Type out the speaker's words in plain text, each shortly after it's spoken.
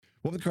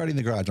Welcome to Karate in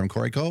the Garage. I'm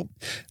Corey Cole.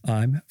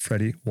 I'm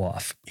Freddie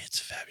Woff. It's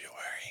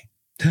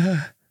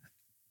February.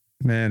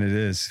 Man, it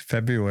is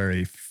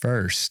February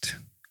 1st.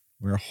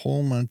 We're a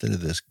whole month into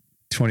this.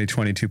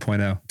 2020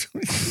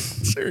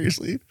 2.0.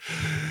 Seriously.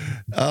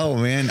 Oh,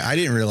 man. I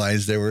didn't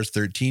realize there was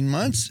 13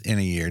 months in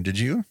a year. Did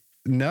you?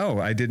 No,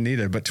 I didn't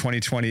either. But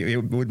 2020,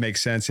 it would make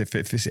sense if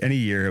it's any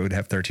year, it would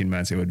have 13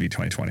 months. It would be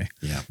 2020.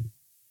 Yeah.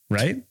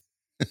 Right?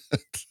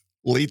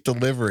 Late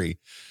delivery.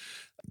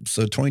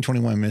 So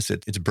 2021 missed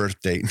its birth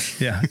date.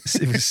 Yeah.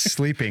 It was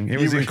sleeping. It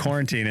was in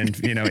quarantine and,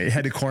 it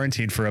had to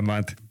quarantine for a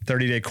month,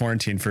 30-day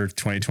quarantine for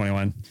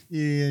 2021.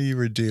 Yeah, you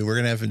were due. We're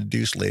going to have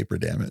induced labor,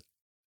 damn it.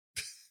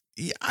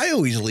 Yeah, I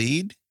always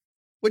lead.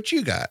 What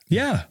you got?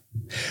 Yeah.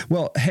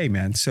 Well, hey,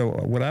 man. So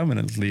what I'm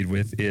going to lead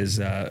with is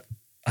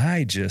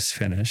I just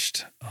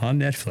finished on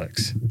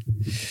Netflix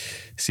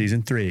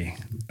season 3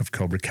 of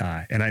Cobra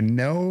Kai. And I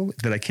know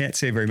that I can't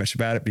say very much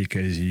about it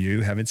because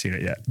you haven't seen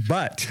it yet.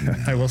 But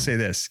I will say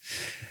this.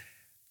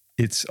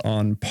 It's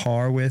on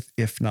par with,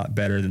 if not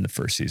better than the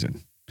first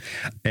season.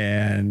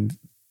 And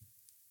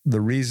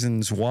the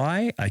reasons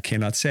why I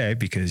cannot say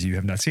because you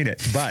have not seen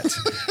it. But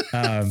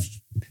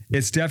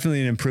it's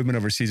definitely an improvement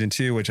over season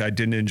 2, which I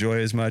didn't enjoy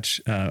as much.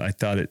 I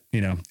thought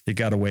it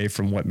got away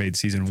from what made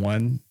season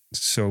 1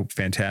 so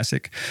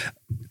fantastic,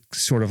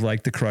 sort of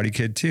like the Karate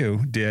Kid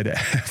 2 did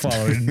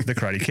following the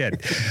Karate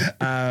Kid.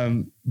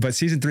 But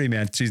season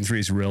 3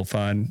 is real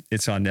fun.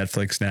 It's on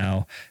Netflix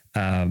now.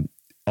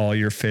 All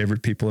your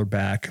favorite people are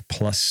back,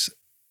 plus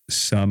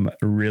some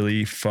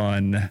really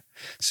fun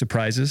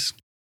surprises.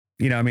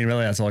 Really,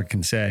 that's all I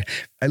can say.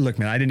 Look,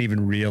 man, I didn't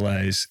even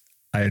realize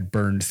I had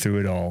burned through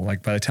it all.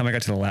 Like by the time I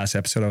got to the last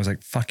episode, I was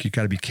like, fuck, you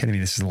gotta be kidding me.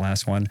 This is the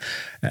last one.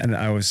 And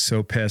I was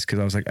so pissed because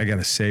I was like, I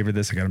gotta savor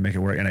this. I gotta make it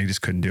work. And I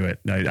just couldn't do it.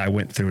 I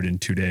went through it in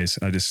 2 days.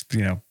 I just,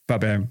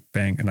 bang,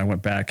 bang. And I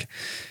went back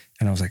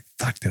and I was like,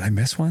 fuck, did I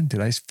miss one? Did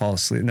I fall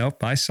asleep?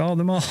 Nope, I saw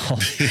them all.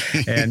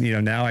 And,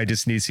 now I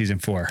just need season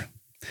 4.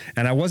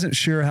 And I wasn't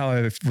sure how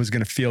I was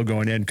going to feel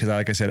going in because,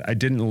 like I said, I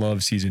didn't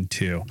love season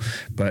 2,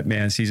 but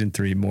man, season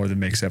 3 more than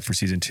makes up for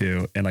season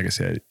 2. And like I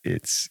said,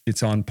 it's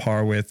on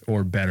par with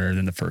or better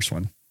than the first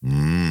one.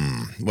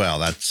 Well,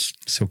 that's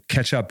so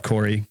catch up,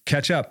 Corey.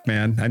 Catch up,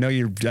 man. I know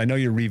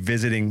you're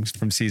revisiting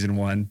from season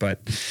 1,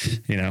 but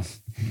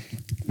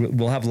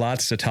we'll have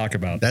lots to talk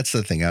about. That's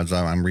the thing.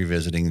 I'm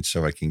revisiting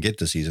so I can get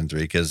to season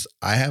 3 because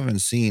I hadn't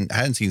seen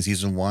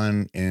season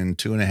 1 in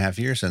 2.5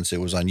 years since it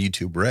was on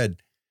YouTube Red.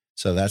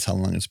 So that's how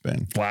long it's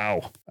been.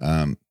 Wow.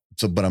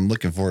 But I'm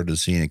looking forward to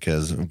seeing it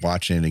because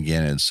watching it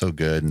again, it's so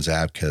good. And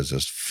Zabka is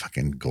just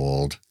fucking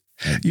gold.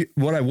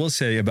 What I will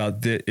say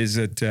about this is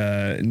that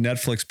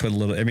Netflix put a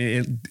little,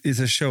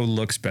 the show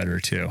looks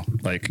better too.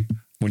 Like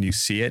when you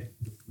see it,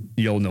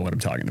 you'll know what I'm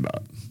talking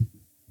about.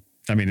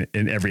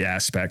 In every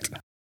aspect.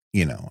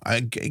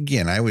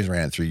 I always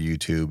ran it through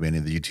YouTube and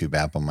in the YouTube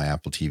app on my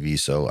Apple TV.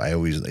 So it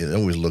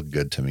always looked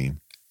good to me.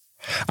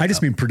 I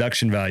just mean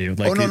production value.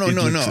 Like no.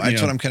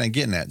 That's what I'm kind of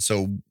getting at.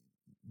 So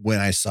when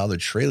I saw the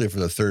trailer for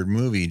the third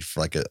movie,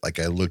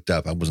 I looked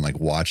up, I wasn't like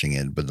watching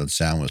it, but the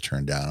sound was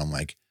turned down. I'm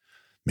like,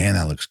 man,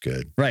 that looks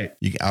good. Right.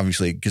 You can,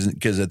 obviously,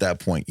 because at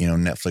that point,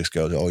 Netflix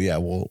goes, oh yeah,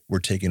 well, we're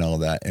taking all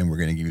of that and we're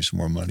going to give you some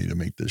more money to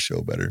make this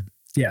show better.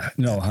 Yeah,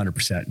 no,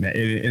 100%. Man.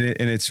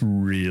 And it's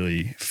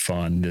really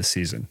fun this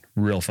season.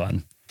 Real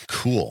fun.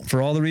 Cool.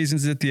 For all the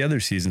reasons that the other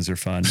seasons are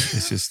fun.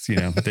 It's just,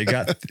 they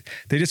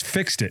just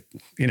fixed it.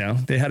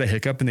 They had a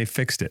hiccup and they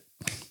fixed it.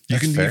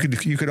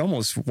 You could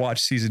almost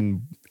watch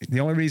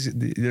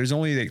there's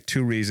only like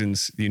 2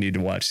 reasons you need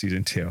to watch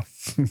season 2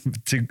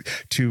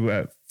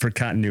 for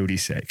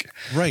continuity's sake.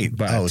 Right.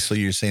 But, so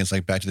you're saying it's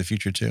like Back to the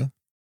Future 2?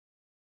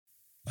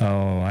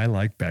 Oh, I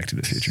like Back to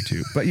the Future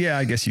 2. But yeah,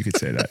 I guess you could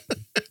say that.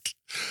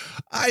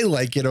 I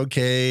like it.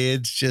 Okay.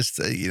 It's just,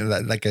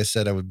 like I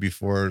said,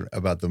 before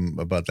about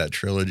that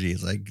trilogy.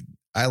 It's like,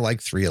 I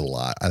like 3 a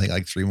lot. I think I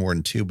like 3 more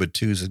than 2, but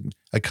 2 is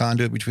a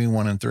conduit between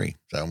 1 and 3.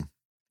 So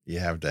you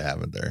have to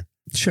have it there.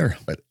 Sure.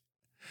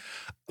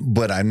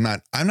 But I'm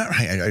not, I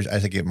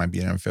think it might be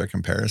an unfair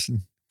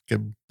comparison,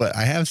 but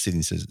I have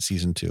seen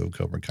season 2 of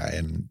Cobra Kai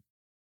and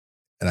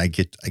I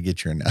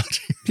get your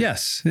analogy.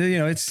 Yes. It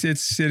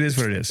is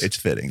what it is. It's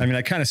fitting.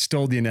 I kind of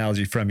stole the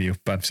analogy from you,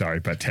 but I'm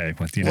sorry, but hey,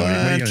 what are you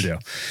going to do?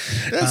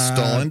 That's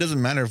stolen.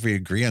 Doesn't matter if we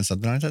agree on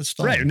something. That's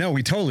stolen. Right. No,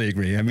 we totally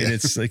agree.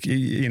 It's like,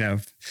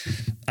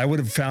 I would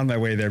have found my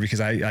way there because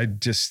I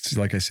just,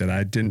 like I said,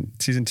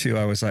 season 2,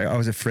 I was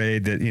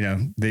afraid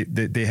that,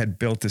 they had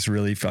built this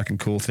really fucking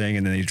cool thing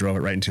and then they drove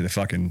it right into the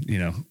fucking,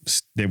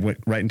 they went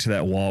right into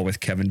that wall with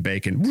Kevin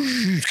Bacon.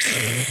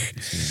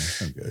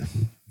 Yeah, good.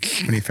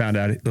 When he found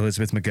out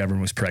Elizabeth McGovern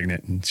was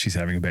pregnant and she's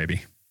having a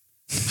baby.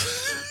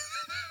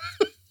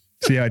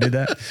 See how I did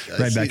that?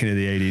 Back into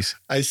the 80s.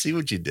 I see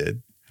what you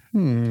did.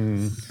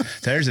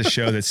 There's a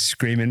show that's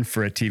screaming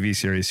for a TV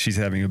series. She's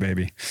having a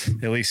baby.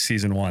 At least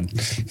season 1.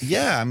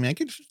 Yeah.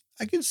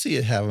 I could see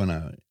it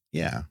having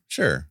yeah,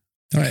 sure.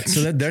 All right.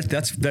 So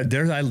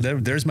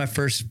there's my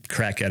first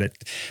crack at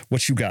it.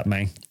 What you got,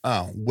 man?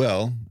 Oh,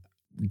 well,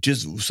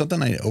 just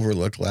something I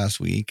overlooked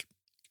last week.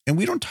 And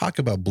we don't talk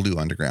about Blue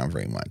Underground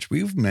very much.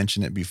 We've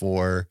mentioned it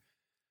before,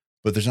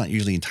 but there's not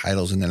usually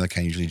titles in there that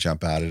kind of usually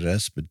jump out at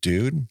us. But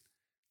dude,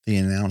 they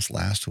announced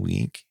last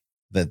week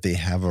that they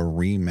have a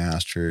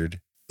remastered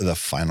The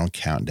Final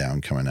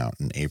Countdown coming out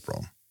in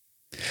April.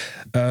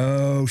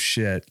 Oh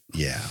shit.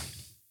 Yeah.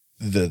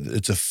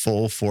 It's a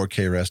full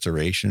 4K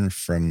restoration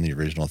from the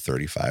original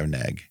 35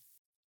 neg.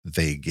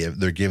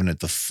 They're giving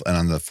it and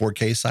on the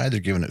 4K side, they're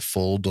giving it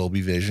full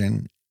Dolby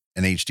Vision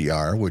and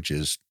HDR, which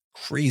is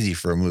crazy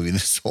for a movie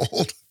this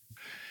old.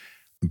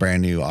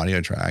 Brand new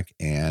audio track,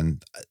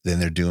 and then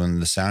they're doing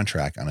the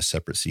soundtrack on a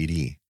separate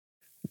CD.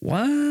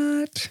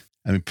 What?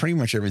 I mean, pretty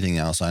much everything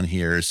else on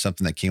here is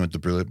something that came with the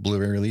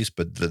Blu-ray release,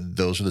 but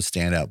those are the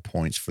standout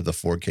points for the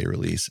 4K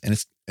release.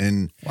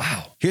 And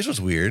wow. Here's what's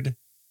weird.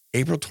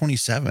 April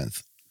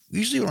 27th.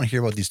 Usually we don't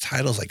hear about these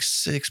titles like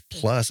 6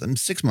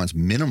 months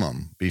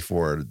minimum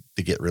before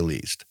they get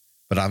released.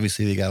 But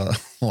obviously they got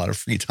a lot of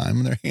free time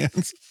in their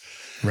hands.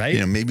 Right.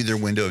 You know, maybe their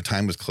window of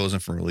time was closing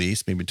for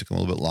release. Maybe it took them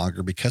a little bit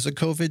longer because of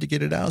COVID to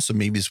get it out. So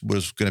maybe it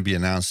was going to be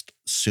announced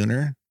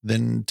sooner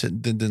than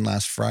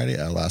last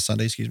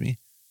Sunday, excuse me.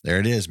 There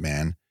it is,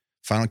 man.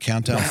 Final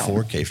Countdown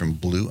 4K from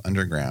Blue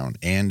Underground.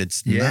 And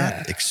it's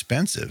not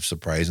expensive,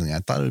 surprisingly. I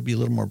thought it would be a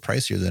little more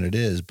pricier than it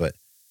is, but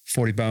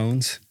 40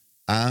 bones.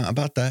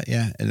 About that,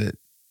 yeah. And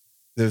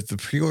the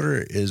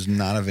pre-order is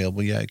not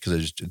available yet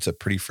because it's a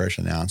pretty fresh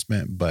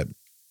announcement, but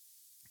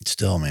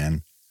still,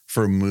 man,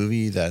 for a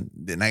movie that,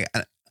 and I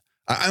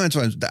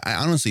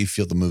honestly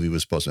feel the movie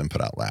was supposed to have been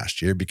put out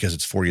last year because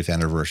its 40th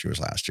anniversary was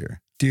last year.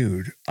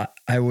 Dude,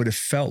 I would have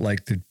felt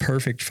like the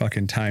perfect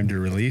fucking time to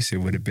release it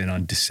would have been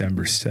on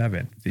December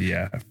 7th,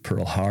 the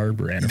Pearl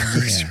Harbor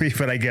anniversary,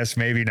 but I guess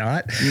maybe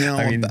not. No,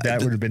 I mean,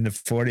 that would have been the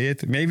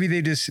 40th. Maybe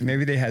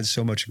they had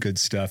so much good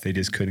stuff. They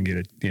just couldn't get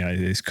it, they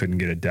just couldn't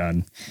get it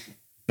done.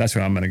 That's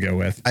what I'm going to go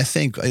with. I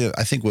think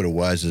what it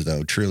was is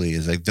though, truly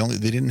is like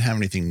they didn't have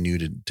anything new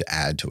to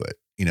add to it.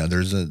 You know,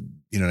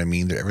 you know what I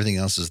mean? Everything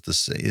else is the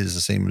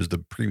same as the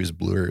previous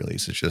Blu-ray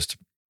release. It's just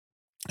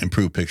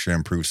improved picture,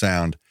 improved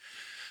sound.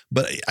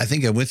 But I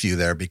think I'm with you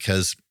there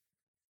because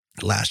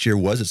last year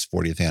was its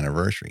 40th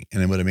anniversary,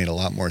 and it would have made a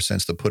lot more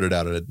sense to put it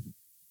out at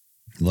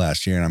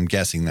last year. And I'm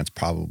guessing that's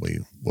probably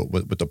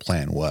what the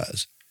plan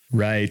was.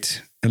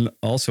 Right. And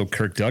also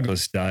Kirk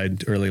Douglas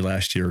died early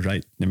last year,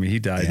 right? I mean, he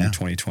died in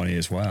 2020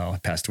 as well.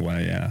 Passed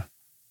away. Yeah.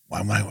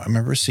 I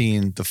remember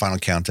seeing the Final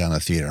Countdown in the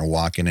theater and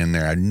walking in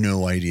there. I had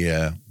no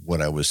idea what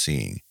I was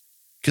seeing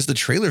because the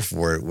trailer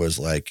for it was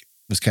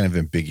kind of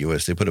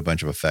ambiguous. They put a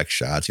bunch of effect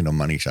shots,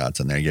 money shots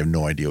in there. You have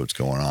no idea what's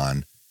going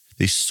on.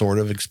 They sort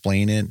of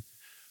explain it,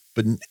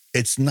 but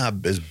it's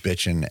not as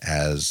bitching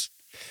as,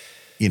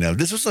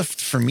 this was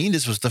for me,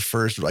 this was the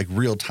first like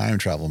real time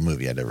travel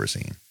movie I'd ever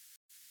seen.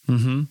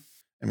 Mm-hmm.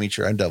 I mean,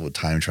 sure, I dealt with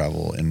time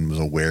travel and was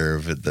aware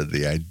of it,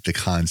 the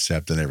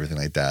concept and everything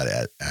like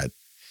that at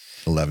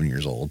 11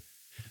 years old.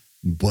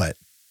 But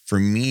for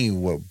me,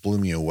 what blew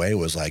me away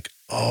was like,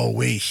 oh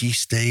wait, he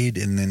stayed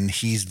and then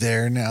he's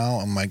there now.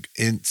 I'm like,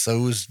 it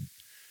was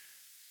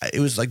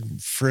like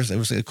first, it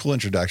was a cool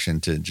introduction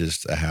to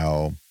just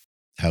how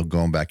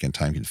going back in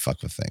time can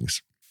fuck with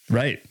things.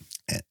 Right.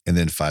 And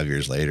then 5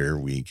 years later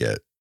we get,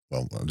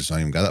 well, I just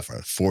not even got that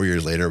far. 4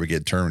 years later we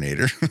get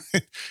Terminator.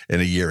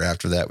 And a year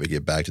after that we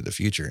get Back to the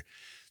Future.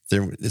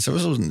 It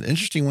was an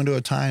interesting window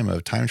of time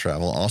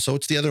travel. Also,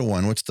 it's the other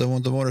one. What's the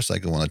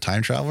motorcycle one? A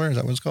Time Traveler? Is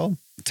that what it's called?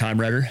 Time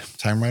Rider.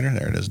 Time Rider.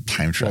 There it is.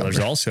 Time Traveler. Well,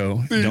 there's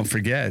also, don't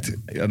forget,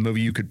 a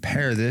movie you could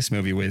pair this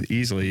movie with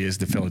easily is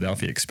The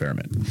Philadelphia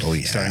Experiment. Oh,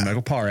 yeah. Starring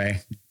Michael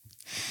Paré.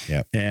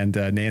 Yep. And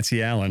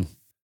Nancy Allen.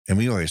 And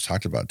we always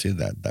talked about, too,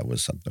 that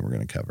was something we're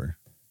going to cover.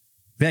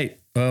 Hey.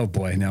 Oh,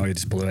 boy. Now we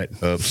just blew it.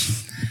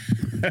 Oops.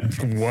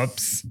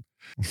 Whoops.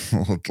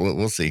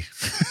 We'll see.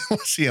 We'll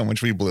see how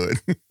much we blew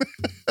it.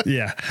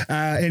 Yeah.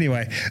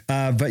 Anyway,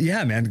 but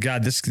yeah, man,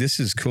 God, this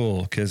is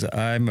cool because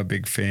I'm a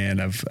big fan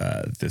of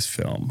this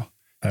film.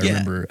 I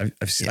remember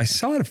I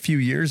saw it a few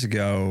years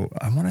ago.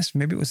 I want to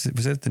maybe was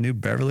it at the New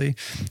Beverly,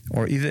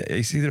 or either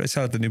I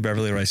saw it at the New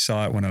Beverly or I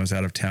saw it when I was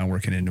out of town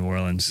working in New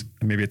Orleans,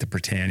 maybe at the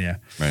Britannia.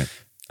 Right.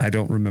 I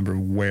don't remember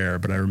where,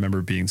 but I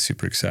remember being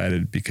super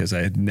excited because I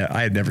had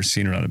never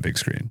seen it on a big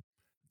screen.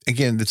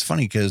 Again, it's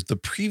funny because the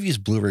previous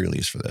Blu-ray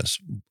release for this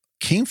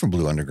came from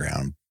Blue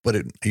Underground, but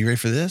are you ready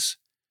for this?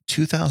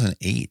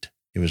 2008,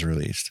 it was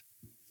released.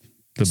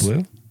 The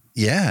Blue?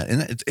 Yeah,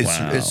 and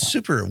it's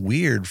super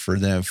weird for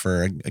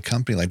a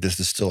company like this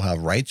to still have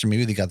rights, or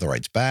maybe they got the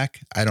rights back.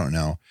 I don't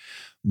know,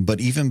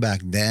 but even back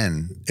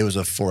then, it was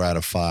a 4 out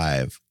of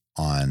 5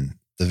 on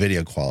the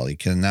video quality.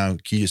 Can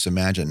you just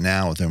imagine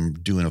now with them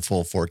doing a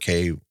full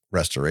 4K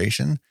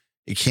restoration?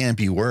 It can't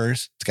be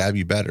worse. It's got to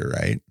be better,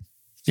 right?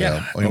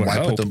 Yeah. So, you're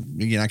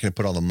not going to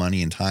put all the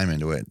money and time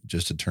into it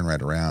just to turn right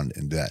around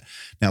and do that.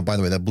 Now, by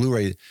the way, that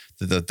Blu-ray,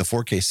 the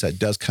 4K set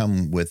does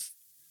come with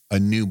a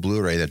new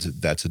Blu-ray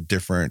that's a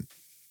different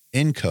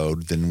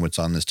encode than what's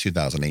on this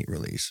 2008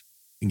 release.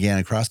 Again,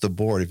 across the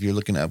board, if you're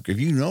looking to upgrade,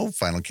 if you know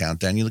Final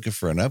Countdown, you're looking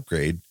for an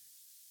upgrade,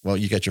 well,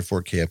 you got your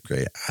 4K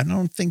upgrade. I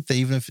don't think they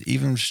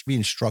even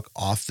being struck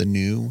off the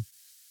new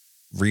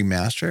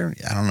remaster,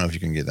 I don't know if you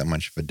can get that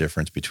much of a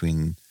difference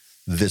between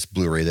this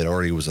Blu-ray that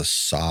already was a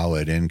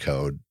solid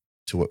encode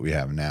to what we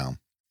have now.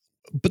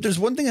 But there's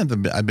one thing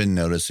I've been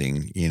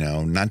noticing,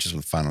 not just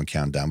with Final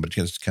Countdown, but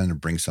just kind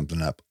of bring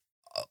something up.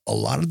 A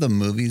lot of the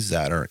movies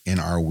that are in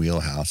our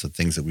wheelhouse, the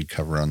things that we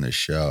cover on this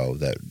show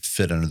that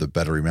fit under the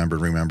Better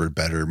Remembered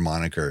Better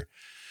moniker,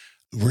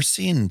 we're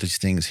seeing these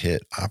things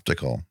hit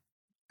optical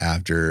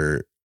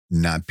after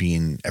not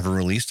being ever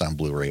released on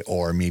Blu-ray,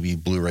 or maybe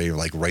Blu-ray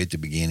like right at the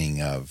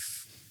beginning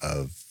of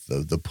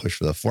the push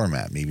for the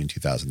format, maybe in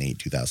 2008,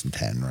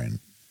 2010, right?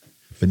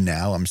 But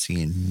now I'm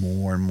seeing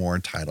more and more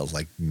titles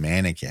like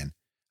Mannequin.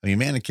 I mean,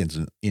 Mannequin's,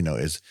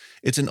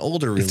 it's an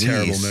older release.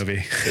 Terrible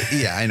movie.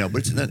 Yeah, I know,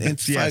 but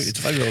it's Yes. it's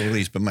a 5-year-old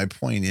release. But my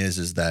point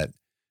is that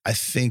I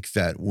think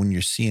that when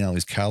you're seeing all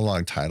these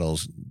catalog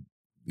titles,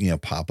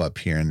 pop up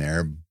here and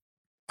there,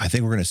 I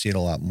think we're going to see it a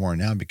lot more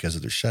now because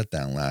of the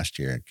shutdown last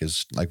year.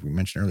 Because like we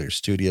mentioned earlier,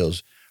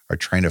 studios are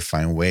trying to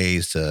find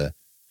ways to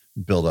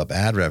build up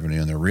ad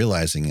revenue, and they're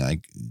realizing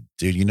like,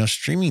 dude,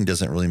 streaming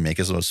doesn't really make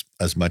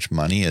as much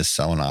money as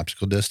selling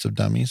optical discs of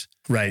dummies.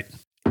 Right.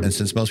 And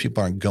since most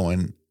people aren't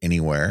going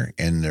anywhere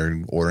and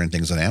they're ordering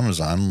things on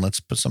Amazon,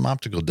 let's put some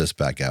optical discs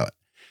back out.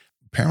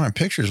 Paramount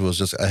Pictures was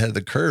just ahead of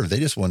the curve. They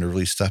just wanted to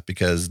release stuff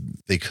because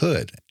they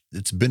could.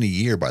 It's been a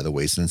year, by the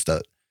way, since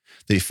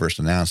they first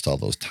announced all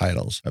those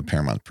titles of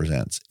Paramount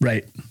Presents.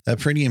 Right. That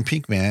Pretty in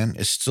Pink, man,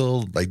 is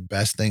still like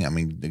best thing. I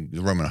mean,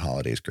 the Roman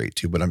Holiday is great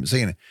too, but I'm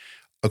saying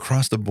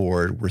across the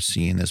board, we're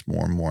seeing this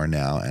more and more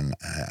now. And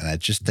I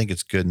just think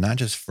it's good, not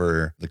just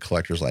for the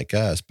collectors like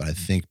us, but I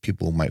think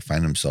people might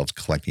find themselves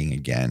collecting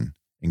again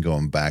and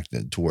going back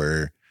to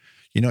where,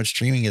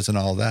 streaming isn't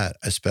all that,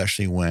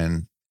 especially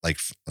when, like,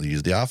 I'll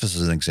use The Office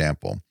as an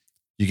example.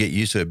 You get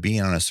used to it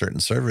being on a certain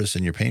service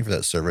and you're paying for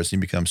that service and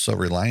you become so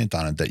reliant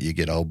on it that you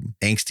get all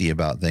angsty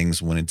about things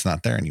when it's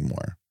not there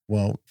anymore.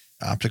 Well,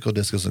 optical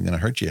disc isn't going to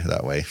hurt you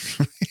that way.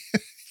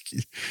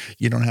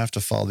 You don't have to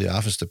follow The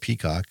Office to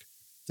Peacock.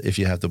 If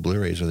you have the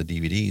Blu-rays or the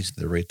DVDs,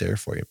 they're right there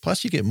for you.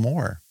 Plus, you get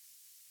more.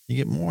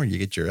 You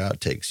get your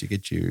outtakes. You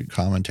get your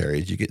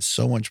commentaries. You get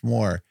so much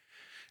more.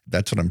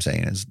 That's what I'm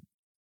saying is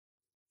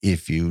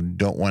if you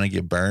don't want to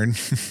get burned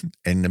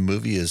and the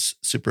movie is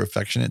super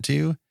affectionate to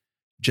you,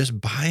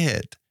 just buy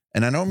it.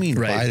 And I don't mean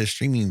buy the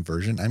streaming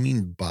version. I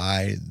mean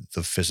buy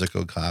the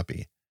physical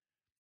copy.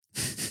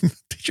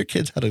 Teach your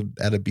kids how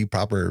to be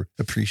proper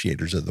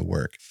appreciators of the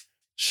work.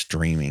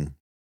 Streaming.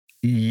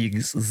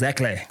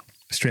 Exactly.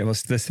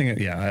 This thing,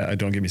 yeah,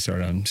 don't get me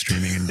started on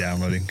streaming and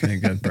downloading. I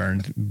got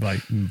burned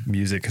by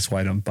music. That's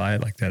why I don't buy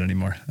it like that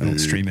anymore. I don't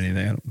stream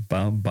anything. I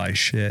don't buy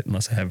shit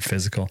unless I have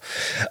physical.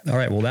 All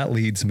right, well, that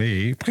leads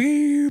me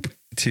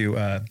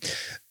to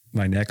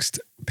my next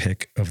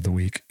pick of the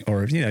week,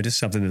 or, just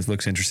something that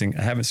looks interesting.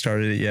 I haven't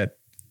started it yet.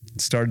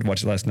 Started to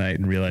watch it last night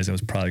and realized I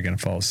was probably going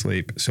to fall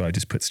asleep. So I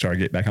just put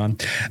Stargate back on.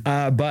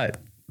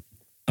 But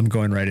I'm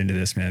going right into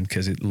this, man,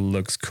 because it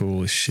looks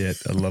cool as shit.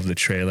 I love the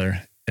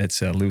trailer.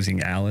 It's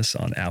Losing Alice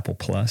on Apple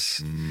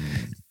Plus.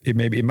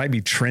 It might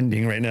be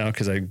trending right now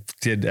because I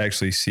did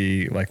actually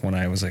see, like, when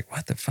I was like,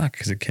 what the fuck?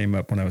 Because it came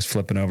up when I was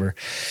flipping over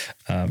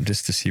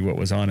just to see what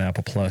was on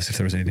Apple Plus, if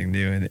there was anything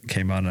new. And it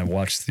came on and I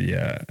watched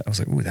I was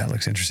like, ooh, that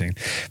looks interesting.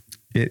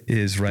 It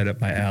is right up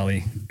my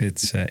alley.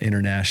 It's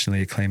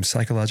internationally acclaimed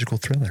psychological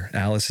thriller.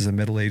 Alice is a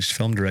middle-aged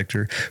film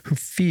director who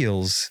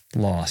feels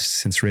lost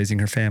since raising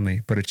her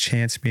family, but a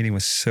chance meeting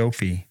with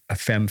Sophie, a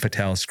femme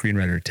fatale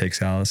screenwriter,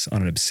 takes Alice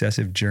on an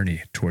obsessive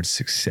journey towards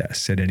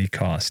success at any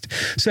cost.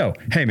 So,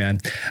 hey, man,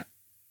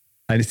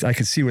 I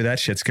can see where that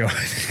shit's going.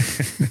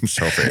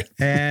 Sophie.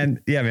 And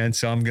yeah, man,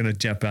 so I'm going to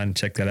jump on and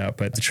check that out.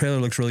 But the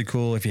trailer looks really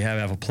cool. If you have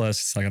Apple Plus,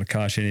 it's not going to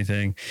cost you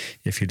anything.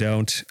 If you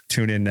don't,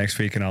 tune in next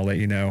week and I'll let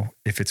you know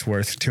if it's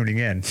worth tuning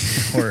in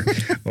or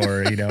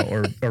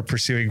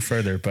pursuing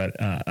further. But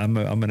I'm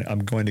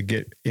going to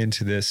get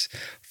into this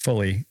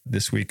fully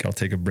this week. I'll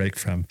take a break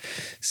from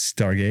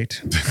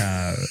Stargate.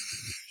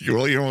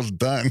 You're almost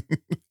done.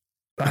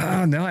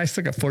 Oh, no, I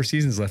still got 4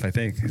 seasons left, I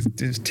think.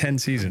 It's 10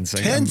 seasons.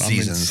 10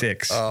 seasons? I'm in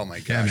 6. Oh, my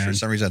gosh. Yeah, for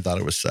some reason, I thought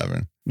it was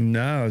 7.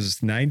 No, it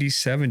was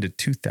 97 to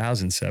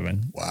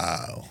 2007.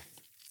 Wow.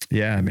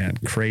 Yeah, man.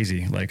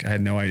 Crazy. Like, I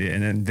had no idea.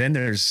 And then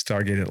there's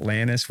Stargate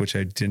Atlantis, which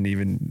I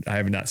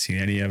have not seen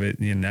any of it.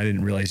 And I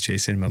didn't realize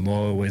Jason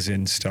Momoa was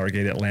in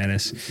Stargate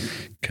Atlantis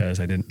because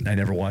I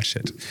never watched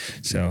it.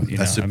 So,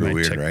 that's super I might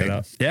weird, check right? that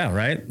out. Yeah,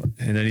 right.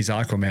 And then he's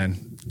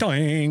Aquaman.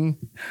 Doing.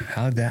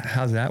 How'd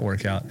that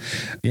work out?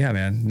 Yeah,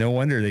 man. No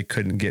wonder they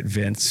couldn't get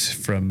Vince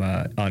from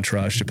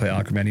Entourage to play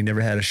Aquaman. He never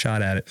had a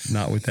shot at it.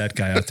 Not with that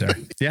guy out there.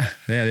 Yeah,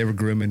 they were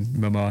grooming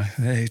Momoa.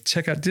 Hey,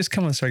 check out. Just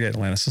come on Stargate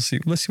Atlantis.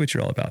 Let's see what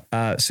you're all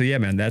about. So yeah,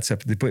 man. That's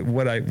up. But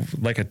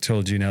like I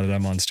told you, now that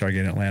I'm on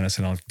Stargate Atlantis,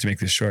 and to make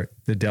this short,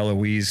 the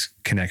DeLuise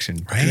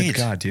connection. Right. Good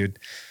God, dude.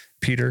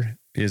 Peter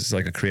is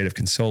like a creative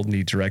consultant.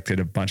 He directed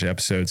a bunch of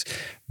episodes.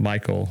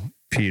 Michael,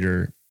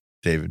 Peter,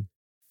 David.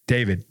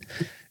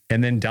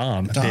 And then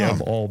Dom. They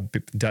have all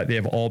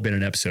been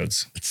in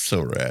episodes. It's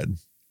so rad.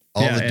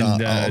 All Yeah,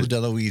 all the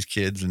DeLuise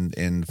kids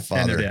and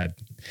father. And their dad.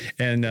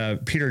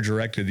 And Peter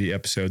directed the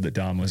episode that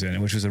Dom was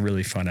in, which was a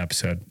really fun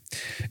episode.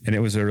 And it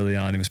was early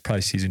on. It was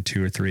probably season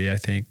 2 or 3, I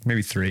think,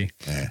 maybe 3.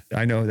 Yeah.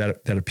 I know that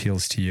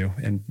appeals to you,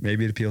 and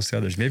maybe it appeals to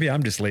others. Maybe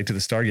I'm just late to the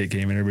Stargate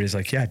game, and everybody's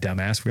like, "Yeah,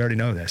 dumbass, we already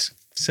know this."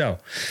 So,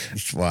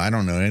 well, I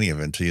don't know any of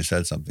it until you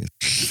said something.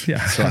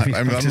 Yeah, So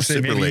I'm just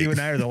saying, super maybe late. you and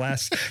I are the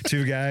last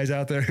 2 guys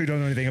out there who don't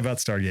know anything about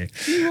Stargate.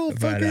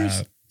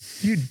 But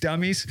you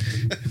dummies.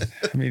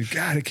 I mean,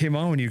 God, it came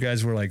on when you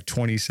guys were like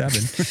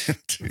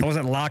 27. I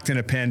wasn't locked in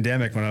a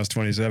pandemic when I was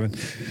 27.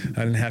 I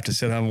didn't have to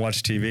sit home and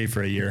watch TV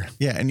for a year.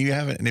 yeah, and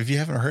if you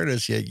haven't heard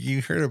us yet,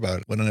 you heard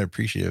about what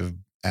unappreciative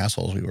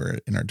assholes we were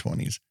in our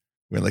 20s.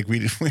 We're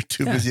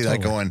too busy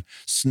like going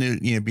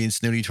being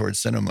snooty towards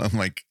cinema. I'm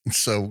like,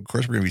 so of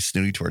course we're gonna be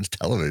snooty towards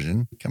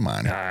television. Come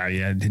on.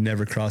 Yeah, it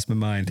never crossed my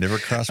mind. Never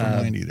crossed my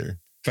mind either.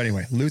 But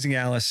anyway, Losing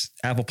Alice,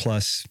 Apple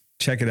Plus,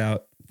 check it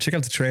out. Check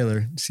out the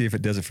trailer, see if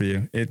it does it for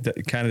you. It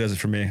kind of does it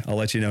for me. I'll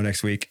let you know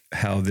next week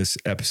how this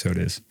episode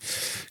is,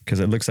 because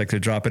it looks like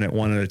they're dropping it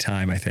one at a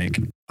time, I think.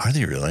 Are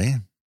they really?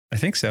 I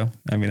think so.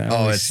 I mean,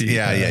 That's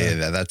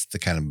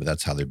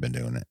how they've been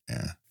doing it.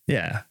 Yeah.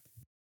 Yeah.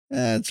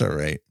 That's all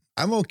right.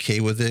 I'm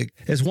okay with it.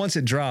 As once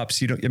it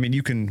drops, you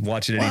can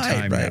watch it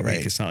anytime that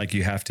week. It's not like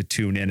you have to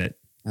tune in at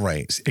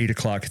right. It's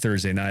 8:00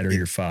 Thursday night or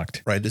you're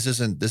fucked. Right. This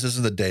isn't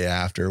the day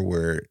after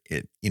where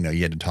you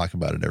had to talk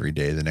about it every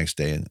day the next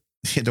day, and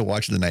you had to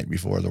watch it the night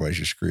before. Otherwise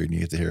you're screwed and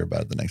you have to hear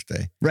about it the next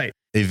day. Right.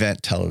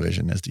 Event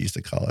television, as they used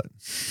to call it.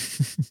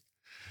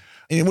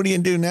 And what are you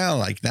gonna do now?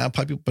 Like now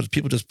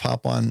people just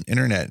pop on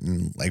internet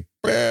and like,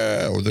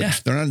 or they're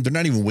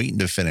not even waiting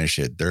to finish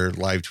it. They're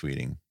live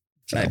tweeting.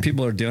 So. Right.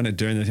 People are doing it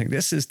during the thing.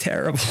 This is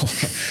terrible.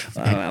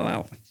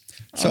 Wow.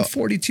 So I'm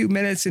 42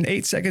 minutes and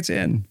 8 seconds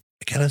in.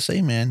 I gotta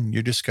say, man,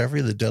 your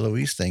discovery of the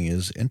DeLuise thing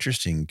is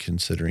interesting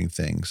considering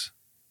things.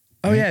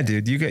 Oh yeah,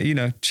 dude. You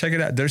got, check it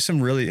out. There's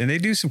some and they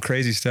do some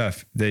crazy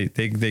stuff. They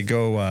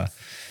go, I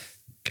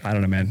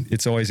don't know, man.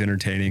 It's always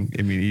entertaining.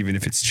 I mean, even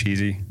if it's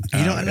cheesy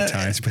at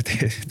times, but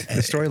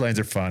the storylines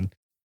are fun.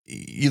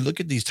 You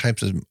look at these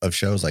types of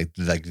shows like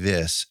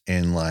this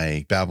and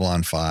like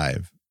Babylon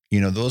 5,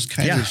 those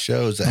kinds of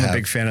shows that I'm a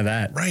big fan of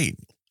that. Right.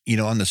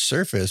 On the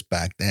surface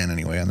back then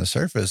anyway,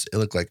 it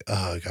looked like,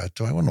 oh God,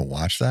 do I want to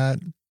watch that?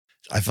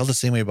 I felt the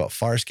same way about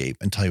Farscape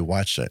until I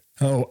watched it.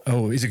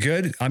 Oh, is it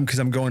good? I'm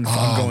going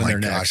there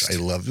next. I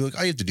love, all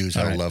you have to do is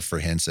have a love for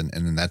Henson,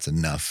 and then that's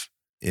enough.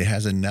 It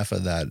has enough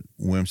of that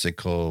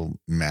whimsical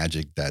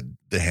magic that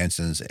the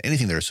Hensons,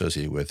 anything they're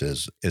associated with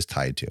is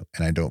tied to.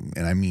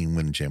 And I mean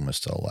when Jim was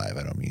still alive.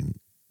 I don't mean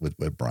with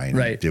what Brian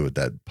did with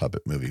that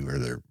puppet movie where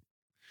they're,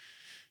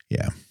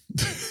 yeah.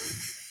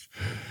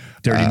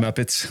 Dirty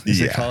Muppets, as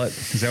they call it.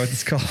 Is that what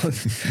it's called?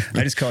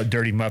 I just call it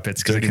Dirty Muppets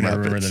because I can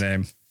never remember the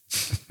name.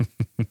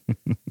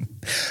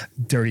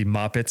 Dirty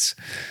Muppets.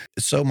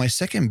 So my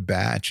second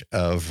batch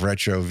of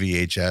retro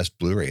VHS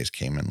Blu-rays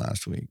came in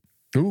last week.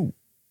 Ooh,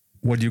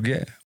 what did you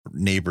get?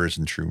 Neighbors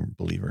and True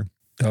Believer.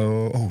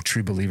 Oh,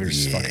 True Believer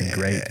is fucking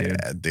great,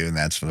 dude. Dude,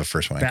 that's the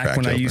first one Back I cracked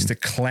when I open. used to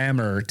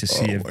clamor to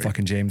see a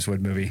fucking James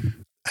Wood movie.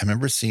 I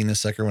remember seeing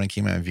this sucker when it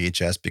came out on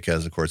VHS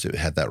because, of course, it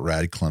had that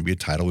rad Columbia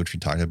title, which we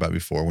talked about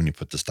before. When you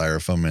put the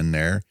styrofoam in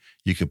there,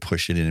 you could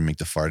push it in and make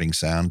the farting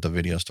sound at the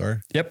video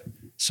store. Yep.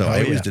 So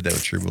I always did that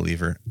with True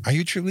Believer. Are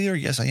you a True Believer?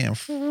 Yes, I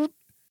am.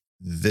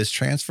 This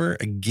transfer,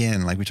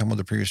 again, like we talked about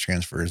the previous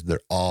transfers, they're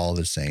all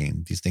the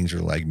same. These things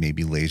are like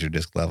maybe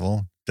Laserdisc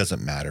level.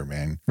 Doesn't matter,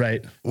 man.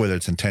 Right. Whether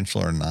it's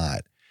intentional or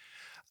not.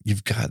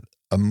 You've got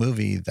a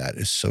movie that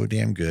is so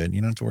damn good.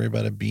 You don't have to worry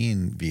about it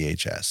being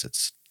VHS.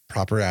 It's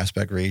proper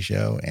aspect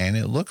ratio and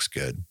it looks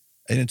good.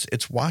 And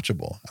it's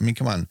watchable. I mean,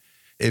 come on.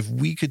 If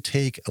we could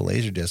take a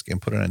Laserdisc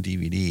and put it on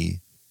DVD,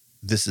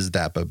 this is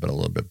that, but a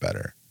little bit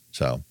better.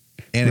 So,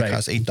 and it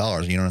costs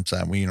 $8. You don't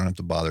have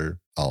to bother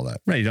all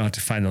that. Right. You don't have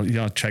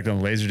to check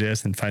on the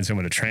Laserdisc and find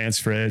someone to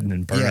transfer it and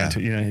then burn it.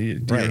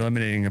 You're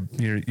eliminating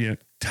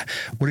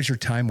what is your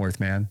time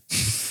worth, man?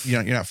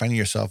 You're not finding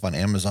yourself on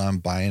Amazon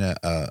buying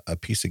a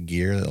piece of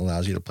gear that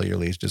allows you to play your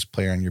Laserdisc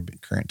player on your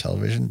current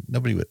television.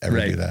 Nobody would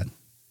ever do that.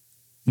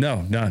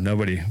 No,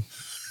 nobody.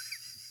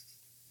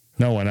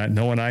 No one I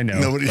know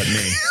nobody. but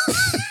me.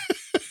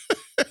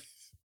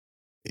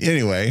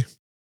 Anyway.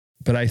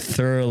 But I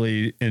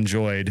thoroughly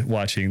enjoyed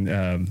watching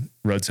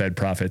Roadside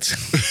Prophets.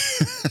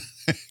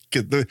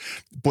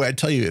 Boy, I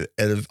tell you,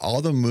 out of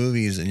all the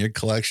movies in your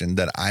collection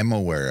that I'm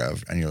aware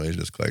of, and your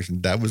Laserdisc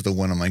collection, that was the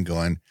one I'm like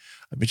going,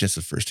 I bet that's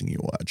the first thing you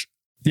watch.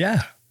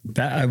 Yeah.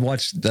 That I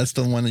watched. That's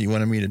the one that you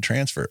wanted me to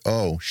transfer.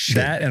 Oh, shit.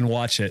 That and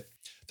watch it.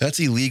 That's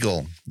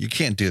illegal. You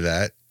can't do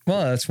that.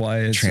 Well, that's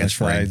why I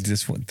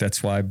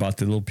bought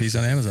the little piece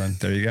on Amazon.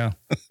 There you go.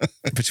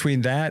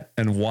 Between that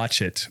and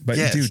watch it. But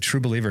dude,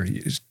 True Believer.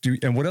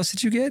 And what else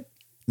did you get?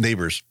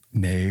 Neighbors.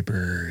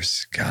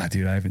 God,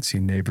 dude, I haven't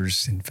seen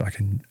Neighbors in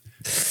fucking,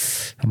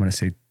 I'm going to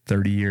say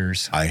 30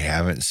 years. I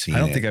haven't seen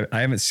it.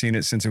 I haven't seen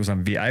it since it was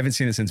on I haven't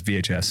seen it since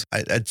VHS.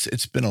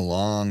 It's been a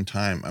long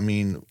time. I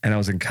mean. And I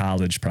was in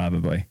college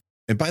probably.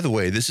 And by the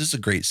way, this is a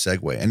great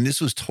segue. And this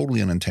was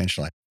totally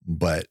unintentional.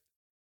 But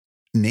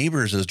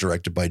Neighbors is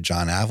directed by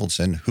John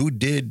Avildsen, who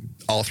did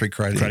all three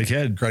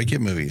Karate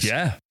Kid movies.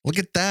 Yeah. Look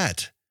at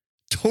that.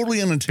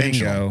 Totally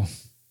unintentional. Bingo.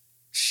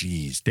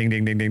 Jeez. Ding,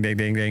 ding, ding, ding, ding,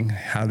 ding, ding.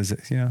 How does it,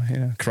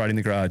 Karate in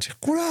the Garage.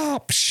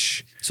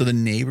 So the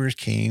Neighbors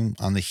came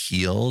on the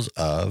heels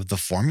of The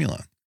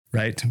Formula.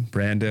 Right.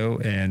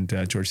 Brando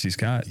and George C.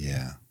 Scott.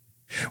 Yeah.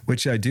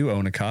 Which I do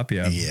own a copy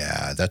of.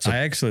 Yeah. I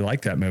actually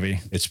like that movie.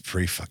 It's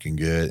pretty fucking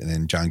good. And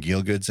then John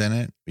Gielgud's in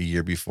it a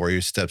year before he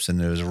steps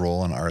into his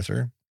role in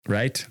Arthur.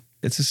 Right.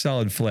 It's a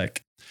solid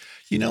flick.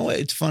 You know what?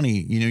 It's funny.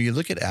 You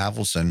look at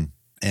Avildsen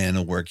and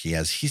the work he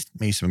has. He's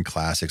made some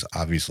classics,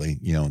 obviously,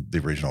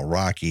 the original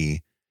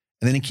Rocky.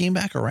 And then he came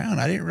back around.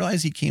 I didn't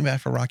realize he came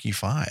back for Rocky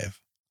 5.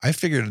 I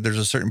figured there's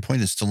a certain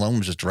point that Stallone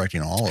was just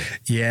directing all of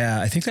it.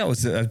 Yeah, I think that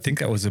was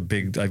a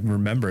big. I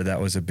remember that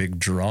was a big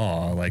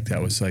draw. Like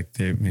that was like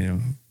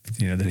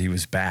that he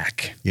was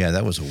back. Yeah,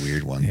 that was a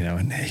weird one.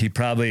 And he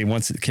probably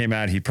once it came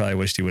out, he probably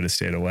wished he would have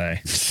stayed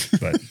away.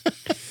 But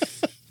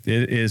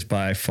it is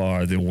by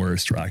far the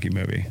worst Rocky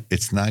movie.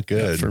 It's not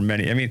good for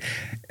many. I mean,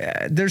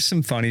 there's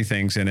some funny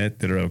things in it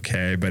that are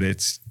okay, but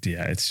it's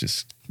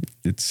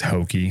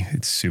hokey.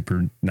 It's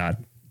super not.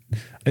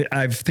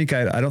 I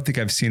don't think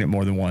I've seen it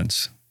more than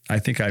once. I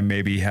think I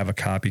maybe have a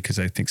copy because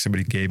I think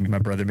my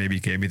brother maybe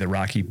gave me the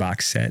Rocky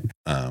box set.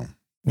 Oh,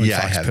 when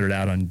Fox put it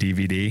out on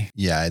DVD.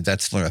 Yeah, I think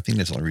that's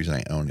the only reason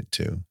I own it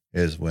too.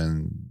 Is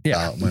when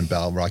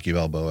Rocky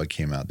Balboa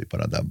came out, they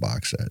put out that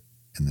box set,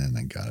 and then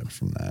I got it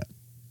from that.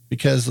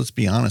 Because let's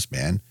be honest,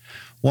 man,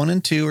 1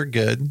 and 2 are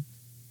good.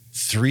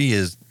 3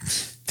 and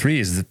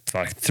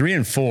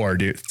 4,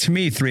 dude. To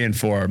me, 3 and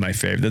 4 are my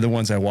favorite. They're the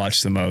ones I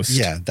watch the most.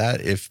 Yeah,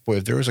 that if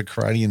there was a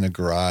Karate in the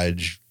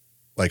Garage,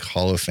 like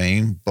Hall of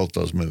Fame, both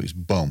those movies,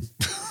 boom.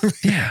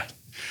 Yeah.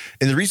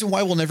 And the reason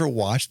why we'll never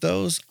watch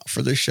those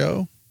for this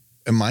show,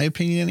 in my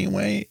opinion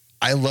anyway,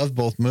 I love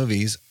both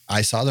movies.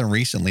 I saw them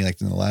recently,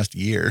 like in the last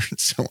year.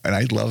 And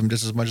I love them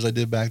just as much as I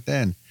did back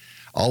then.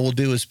 All we'll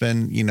do is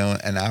spend,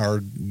 an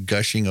hour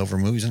gushing over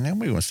movies, and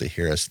nobody wants to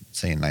hear us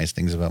saying nice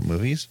things about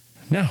movies.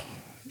 No.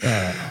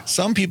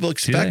 Some people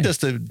expect us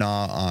to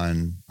gnaw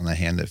on the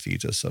hand that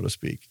feeds us, so to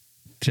speak.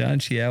 John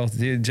G.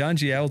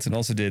 Avildsen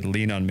also did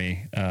Lean on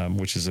Me,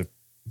 which is a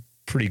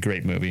pretty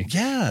great movie.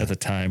 Yeah. At the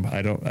time,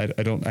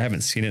 I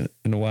haven't seen it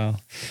in a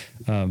while.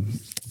 I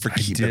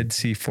did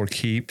see For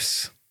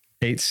Keeps,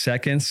 8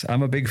 Seconds.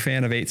 I'm a big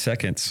fan of 8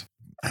 Seconds.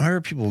 I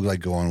remember people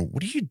going,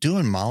 "What are you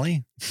doing,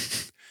 Molly?"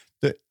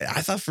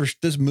 I thought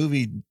this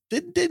movie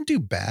didn't do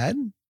bad.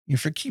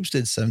 For Keeps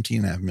did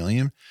 17.5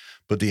 million,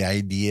 but the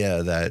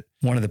idea that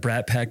one of the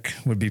Brat Pack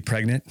would be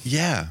pregnant.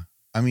 Yeah.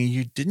 I mean,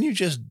 you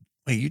just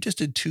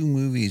did 2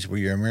 movies where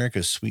you're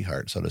America's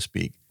sweetheart, so to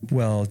speak.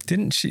 Well,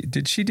 did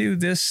she do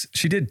this?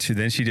 She did 2.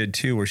 Then she did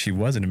 2 where she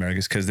wasn't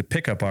America's, because the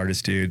pickup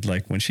artist dude,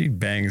 like when she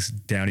bangs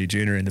Downey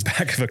Jr. in the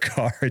back of a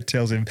car, it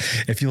tells him,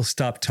 if you'll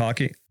stop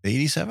talking.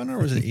 87 or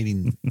was it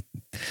 80?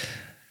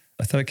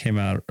 I thought it came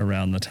out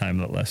around the time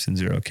that Less Than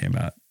Zero came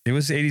out. It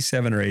was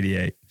 87 or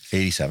 88.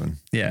 87.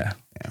 Yeah.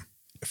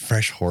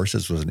 Fresh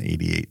Horses was an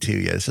 88 too.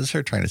 Yeah, this is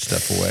her trying to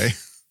step away.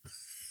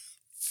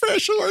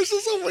 Fresh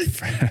Horses. Oh my!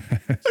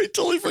 I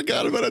totally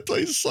forgot about it until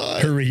I saw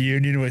it. Her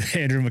reunion with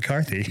Andrew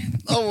McCarthy.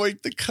 Oh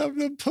wait, the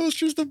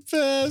poster's the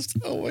best.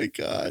 Oh my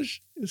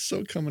gosh, it's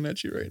so coming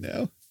at you right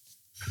now.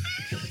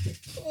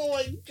 Oh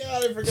my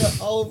God, I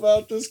forgot all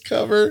about this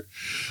cover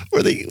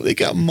where they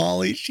got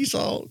Molly. She's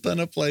all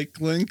done up like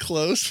Glenn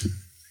Close.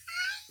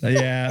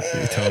 Yeah,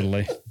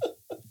 totally.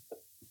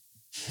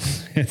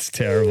 It's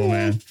terrible,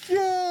 man.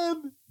 God.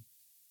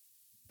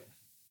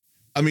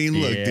 I mean,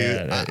 look,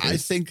 Yeah, dude, I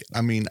think,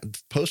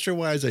 poster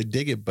wise, I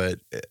dig it,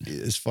 but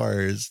as far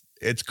as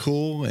it's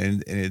cool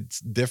and it's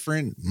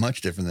different,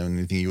 much different than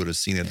anything you would have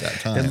seen at that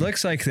time. It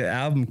looks like the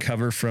album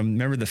cover from,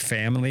 remember The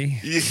Family?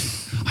 Yeah,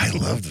 I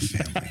love The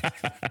Family.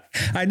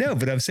 I know,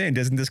 but I'm saying,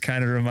 doesn't this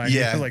kind of remind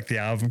you of like the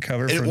album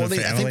cover from The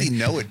Family? I think they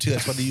know it too.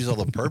 That's why they use all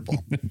the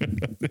purple.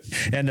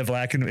 And the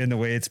black and the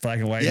way it's black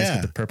and white is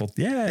with the purple.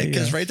 Yeah.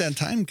 Because right that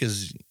time,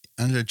 because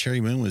Under the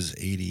Cherry Moon was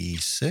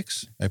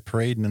 86. I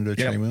Parade and Under the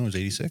Cherry Moon was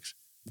 86.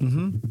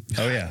 Mm-hmm.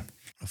 Oh yeah.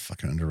 What a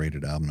fucking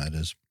underrated album that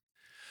is.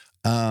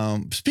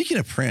 Speaking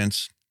of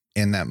Prince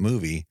and that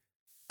movie,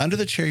 Under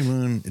the Cherry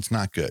Moon, it's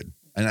not good.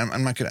 And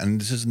I'm not gonna, and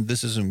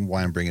this isn't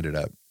why I'm bringing it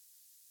up,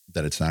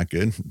 that it's not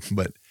good,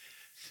 but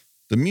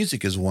the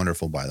music is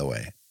wonderful, by the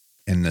way.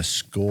 And the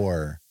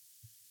score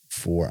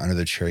for Under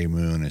the Cherry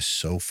Moon is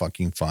so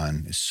fucking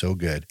fun. It's so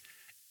good.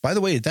 By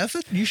the way,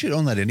 you should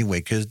own that anyway,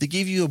 because they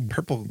gave you a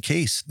purple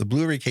case. The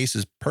Blu-ray case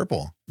is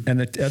purple. And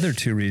the other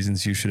 2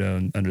 reasons you should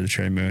own Under the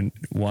Cherry Moon,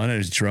 one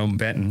is Jerome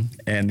Benton,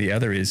 and the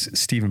other is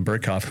Stephen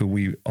Burkhoff, who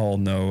we all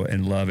know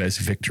and love as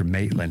Victor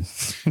Maitland.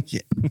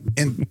 Yeah,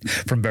 and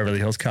from Beverly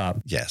Hills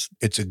Cop. Yes,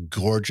 it's a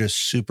gorgeous,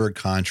 super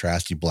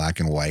contrasty black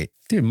and white.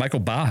 Dude, Michael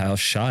Bauhaus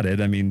shot it.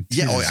 I mean,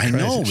 I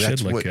know. It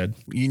should look good.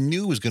 You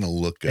knew it was going to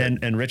look good.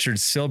 And Richard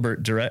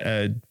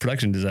Silbert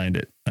production designed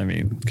it. I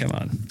mean, come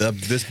on.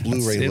 This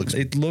Blu-ray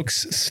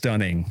looks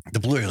stunning. The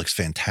Blu-ray looks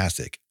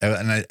fantastic.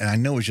 And I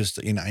know it's just,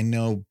 I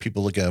know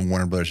people look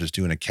Warner Brothers just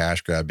doing a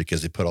cash grab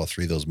because they put all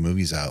 3 of those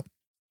movies out.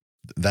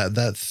 That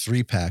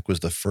 3-pack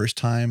was the first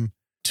time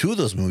 2 of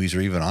those movies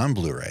are even on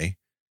Blu-ray.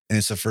 And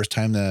it's the first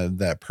time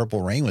that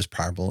Purple Rain was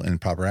proper in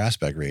proper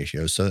aspect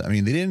ratio. So, I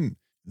mean,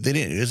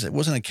 it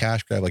wasn't a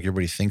cash grab like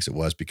everybody thinks it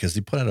was, because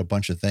they put out a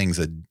bunch of things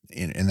that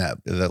in that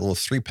little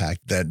 3-pack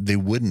that they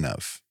wouldn't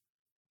have.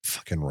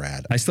 Fucking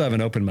rad. I still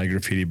haven't opened my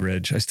Graffiti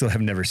Bridge. I still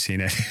have never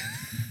seen it.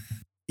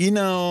 I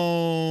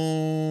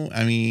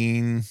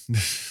mean,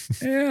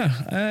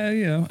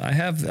 yeah, I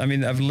have. I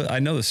mean, I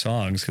know the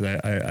songs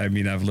because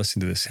I've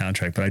listened to the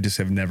soundtrack, but I just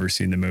have never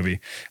seen the movie.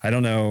 I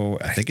don't know.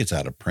 I think it's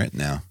out of print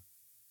now.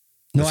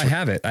 No, I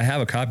have it. I have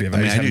a copy of it.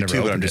 I mean, I do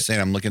too, but I'm just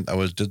saying, I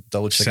was just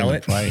double checking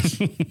the price.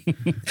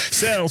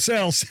 Sell.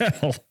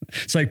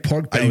 It's like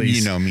pork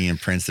bellies. Me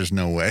and Prince, there's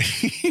no way.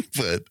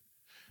 But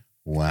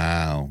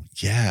wow.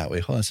 Yeah.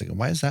 Wait, hold on a second.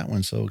 Why is that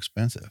one so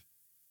expensive?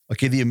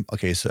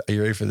 Okay, so are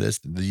you ready for this?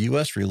 The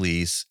US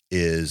release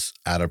is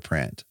out of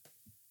print,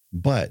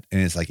 and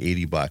it's like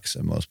 $80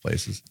 in most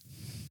places.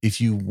 If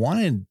you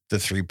wanted the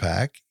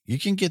 3-pack, you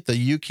can get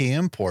the UK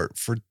import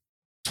for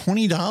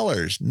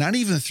 $20, not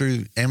even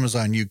through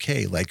Amazon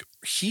UK, like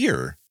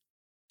here.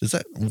 Is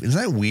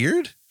that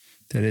weird?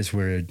 That is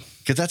weird.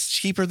 Because that's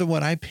cheaper than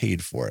what I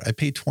paid for it. I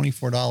paid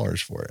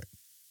 $24 for it.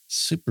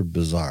 Super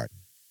bizarre.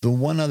 The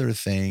one other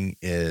thing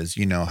is,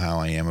 you know how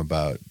I am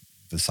about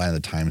the Sign of the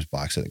Times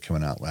box set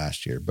coming out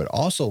last year, but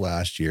also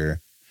last year,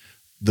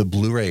 the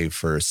Blu-ray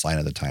for Sign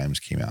of the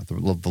Times came out.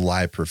 The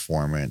live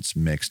performance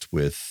mixed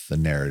with the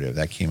narrative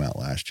that came out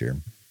last year.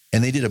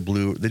 And they did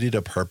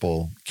a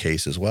purple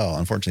case as well.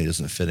 Unfortunately, it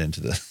doesn't fit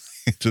into the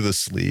into the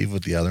sleeve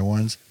with the other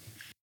ones.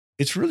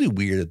 It's really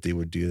weird that they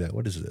would do that.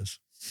 What is this?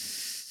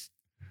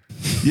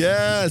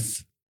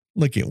 Yes.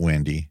 Look at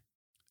Wendy.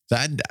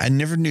 I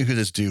never knew who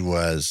this dude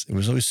was. It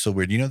was always so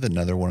weird. You know,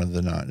 another one of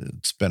the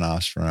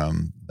spinoffs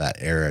from that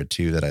era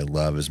too that I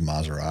love is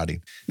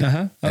Maserati.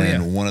 Uh-huh. Oh,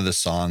 and one of the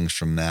songs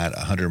from that,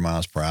 100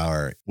 Miles Per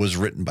Hour, was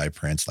written by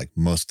Prince, like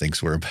most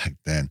things were back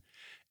then.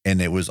 And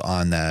it was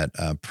on that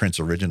Prince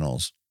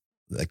Originals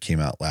that came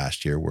out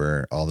last year,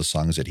 where all the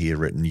songs that he had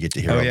written, you get to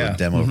hear all the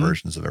demo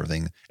versions of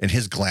everything. And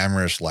his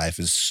glamorous life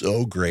is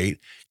so great.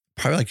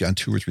 Probably like on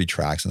 2 or 3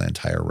 tracks on the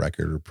entire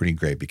record are pretty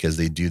great, because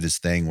they do this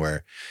thing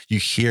where you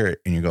hear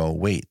it and you go,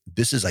 wait,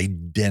 this is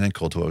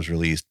identical to what was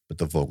released, but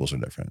the vocals are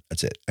different.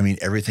 That's it. I mean,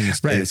 everything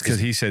is right. It's because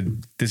he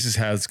said, this is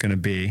how it's going to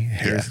be.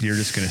 You're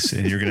just going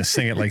to, you're going to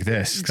sing it like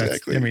this.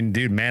 Exactly. I mean,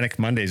 dude, Manic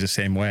Monday is the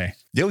same way.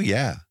 Oh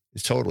yeah,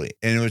 it's totally.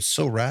 And what's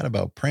so rad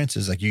about Prince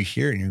is like, you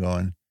hear it and you're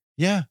going,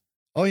 yeah.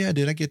 Oh yeah,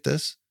 dude, I get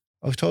this.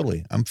 Oh,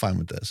 totally. I'm fine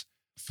with this.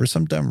 For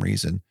some dumb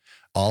reason,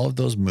 all of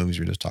those movies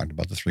we just talked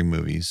about, the 3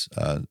 movies,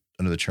 Under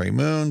the Cherry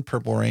Moon,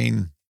 Purple Rain,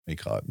 what do you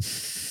call it?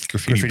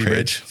 Graffiti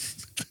Bridge.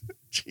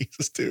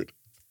 Jesus, dude.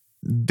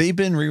 They've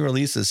been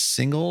re-released as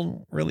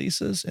single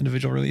releases,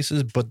 individual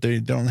releases, but they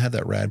don't have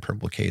that rad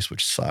purple case,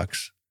 which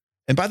sucks.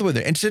 And by the way,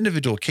 it's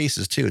individual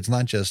cases too. It's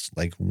not just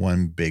like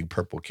one big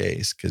purple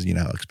case, because you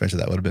know how expensive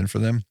that would have been for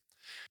them.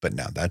 But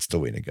no, that's the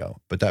way to go.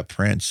 But that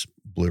Prince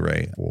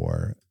Blu-ray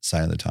or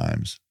Sign of the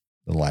Times,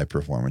 the live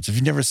performance. If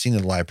you've never seen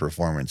the live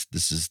performance,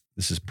 this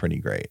is pretty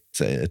great.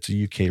 It's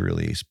a UK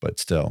release, but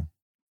still,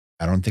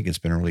 I don't think it's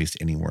been released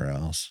anywhere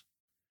else.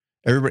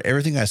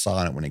 Everything I saw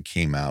on it when it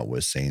came out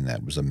was saying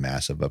that it was a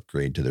massive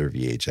upgrade to their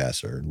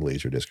VHS or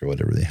Laserdisc or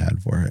whatever they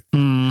had for it.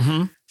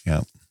 Mm-hmm.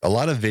 Yeah, a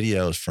lot of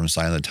videos from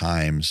Sign of the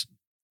Times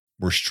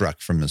were struck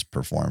from this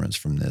performance,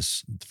 from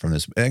this.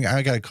 And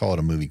I got to call it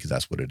a movie because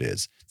that's what it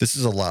is. This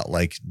is a lot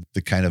like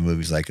the kind of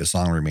movies like A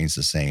Song Remains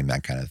the Same,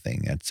 that kind of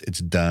thing. It's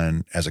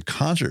done as a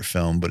concert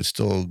film, but it's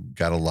still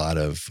got a lot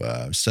of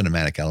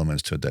cinematic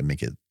elements to it that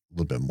make it a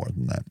little bit more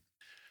than that.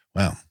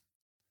 Wow.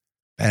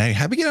 And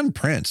how'd we get on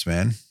Prince,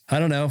 man? I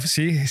don't know.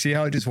 See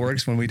how it just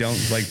works when we don't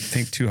like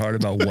think too hard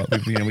about what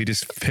we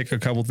just pick a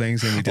couple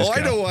things and we just.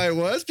 I know why it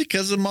was,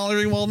 because of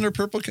Molly Ringwald and her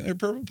purple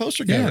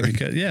poster gallery.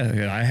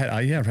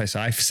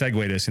 I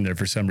segued us in there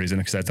for some reason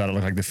because I thought it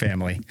looked like The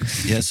Family.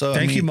 Yeah. So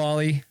thank you,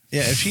 Molly.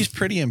 Yeah. If she's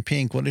pretty in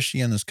pink, what is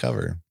she on this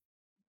cover?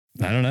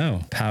 I don't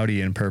know.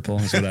 Pouty and purple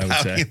is what I would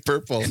say.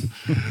 Purple.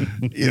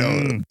 You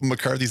know,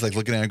 McCarthy's like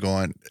looking at it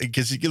going,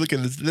 because you look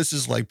at this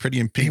is like Pretty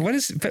in Pink. Hey,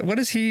 what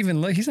is he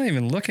even look? He's not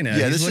even looking at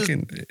it.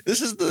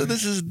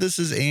 This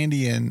is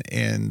Andy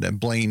and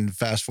Blaine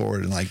fast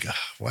forward and like,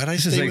 why did I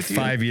stay with you?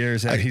 5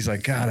 years out. He's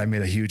like, God, I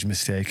made a huge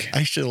mistake.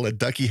 I should have let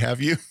Ducky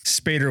have you.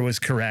 Spader was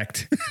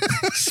correct.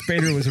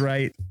 Spader was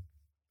right.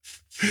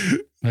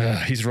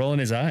 He's rolling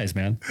his eyes,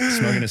 man.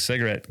 Smoking a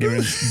cigarette,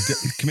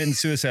 committing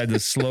suicide the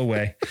slow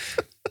way.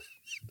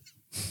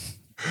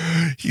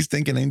 He's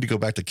thinking I need to go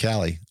back to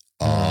Cali.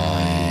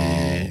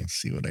 Oh,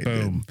 see what I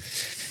did.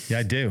 Yeah,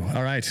 I do.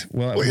 All right.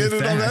 Well, we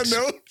ended on that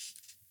note.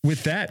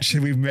 With that,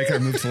 should we make our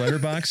move to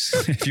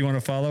Letterboxd? If you want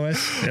to follow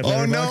us.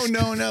 Oh,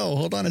 no.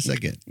 Hold on a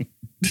second.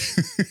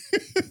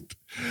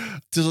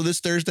 So this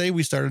Thursday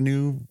we start a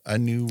new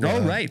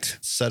right.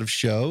 set of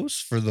shows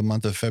for the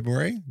month of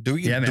February. Do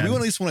we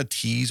at least want to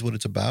tease what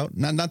it's about?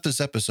 Not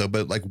this episode,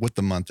 but like what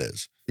the month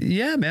is.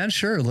 Yeah, man,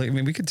 sure. Like, I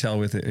mean, we could tell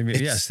with it. I mean,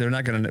 yes, we're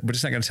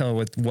just not going to tell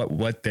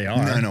what they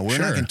are. No, we're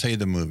not going to tell you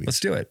the movie.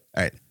 Let's do it.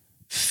 All right.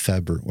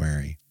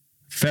 February.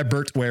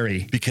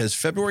 Because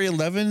February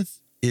 11th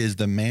is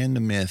the man,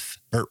 the myth,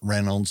 Burt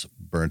Reynolds'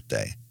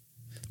 birthday.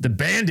 The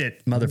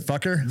Bandit,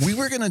 motherfucker. We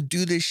were going to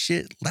do this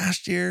shit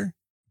last year,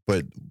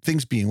 but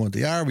things being what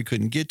they are, we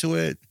couldn't get to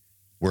it.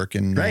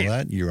 Working and all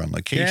that. You're on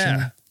location.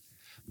 Yeah.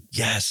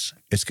 Yes,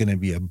 it's going to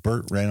be a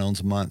Burt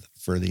Reynolds month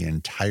for the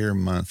entire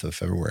month of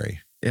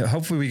February. Yeah,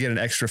 hopefully we get an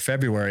extra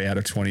February out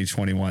of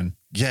 2021.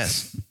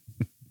 Yes.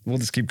 We'll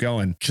just keep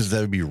going. Because that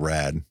would be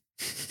rad.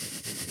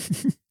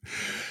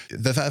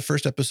 That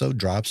first episode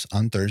drops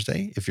on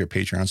Thursday. If you're a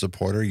Patreon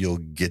supporter, you'll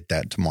get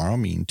that tomorrow,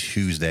 meaning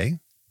Tuesday.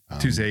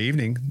 Tuesday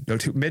evening. No,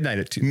 midnight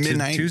at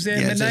midnight.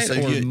 Tuesday at midnight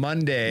or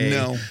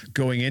Monday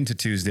going into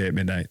Tuesday at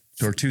midnight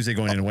or Tuesday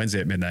going into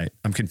Wednesday at midnight.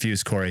 I'm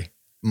confused, Corey.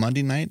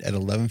 Monday night at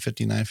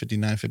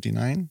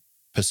 11:59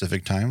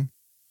 Pacific time.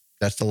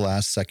 That's the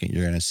last second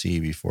you're going to see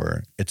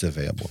before it's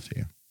available to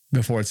you.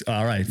 Before it's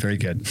all right. Very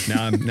good.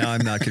 Now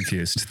I'm not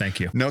confused. Thank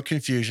you. No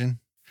confusion.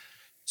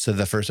 So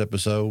the first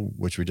episode,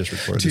 which we just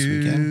recorded this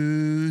weekend.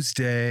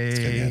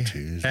 Tuesday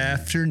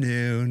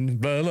afternoon.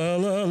 Blah, blah,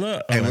 blah, blah.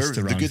 Oh, and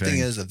the good thing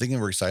is, the thing that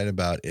we're excited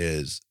about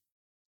is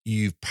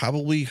you've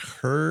probably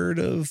heard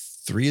of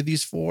 3 of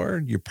these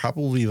 4. You're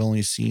probably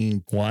only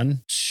seen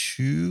 1,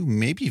 2,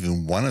 maybe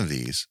even one of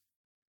these,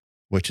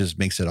 which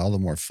makes it all the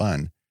more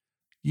fun.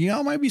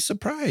 You might be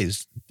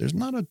surprised. There's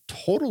not a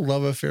total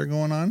love affair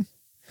going on.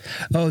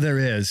 Oh, there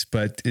is,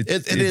 but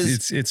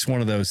it's one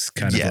of those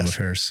kind of love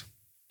affairs.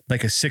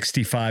 Like a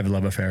 65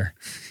 love affair.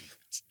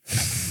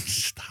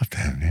 Stop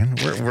that, man.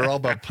 We're all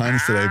about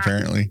puns today,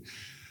 apparently.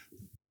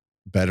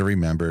 Better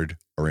remembered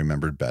or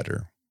remembered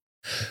better.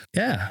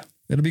 Yeah,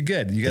 it'll be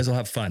good. You guys will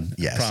have fun.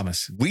 Yes. I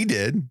promise. We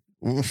did.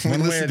 When we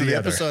listened to the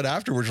episode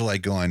afterwards, we're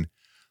like going,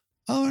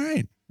 all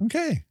right,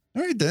 okay.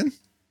 All right, then.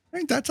 All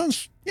right, that's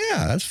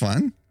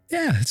fun.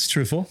 Yeah, it's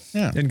truthful.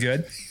 Yeah. And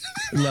good.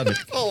 Love it.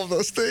 All of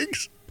those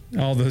things.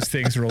 All those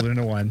things rolled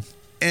into one.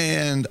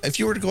 And if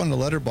you were to go on the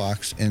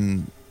Letterboxd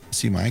and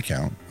see my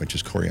account, which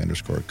is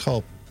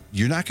Corey_Culp,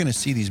 you're not going to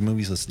see these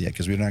movies listed yet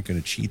because we're not going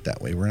to cheat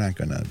that way. We're not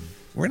going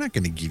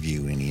to give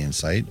you any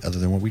insight other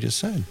than what we just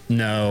said.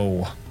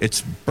 No. It's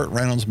Burt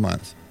Reynolds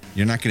month.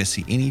 You're not going to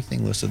see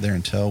anything listed there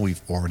until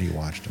we've already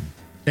watched them.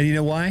 And you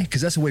know why?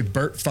 Because that's the way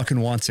Burt fucking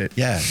wants it.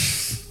 Yeah.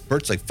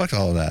 Burt's like, fuck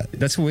all of that.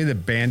 That's the way the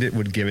Bandit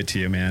would give it to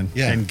you, man.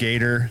 Yeah. And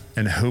Gator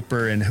and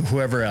Hooper and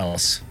whoever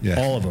else. Yeah.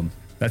 All of them.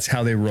 That's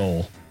how they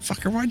roll.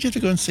 Fucker, why'd you have to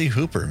go and say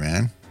Hooper,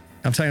 man?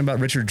 I'm talking about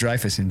Richard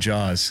Dreyfuss in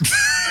Jaws.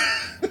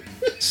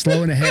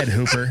 Slowing ahead,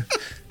 Hooper.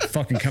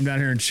 Fucking come down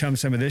here and chum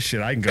some of this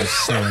shit. I can go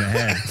slowing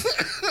ahead.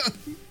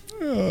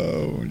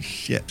 Oh,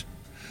 shit.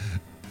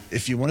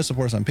 If you want to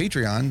support us on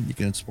Patreon, you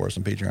can support us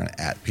on Patreon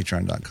at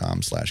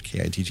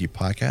patreon.com/KITG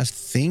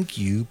podcast. Thank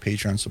you,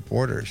 Patreon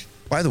supporters.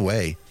 By the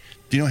way,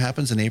 do you know what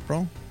happens in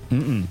April?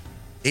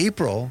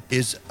 April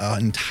is an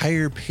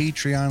entire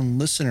Patreon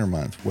listener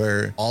month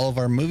where all of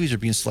our movies are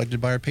being selected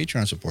by our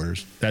Patreon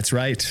supporters. That's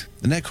right.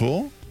 Isn't that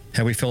cool?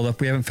 Have we filled up?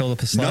 We haven't filled up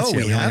the slots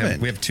yet. We haven't.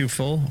 We have 2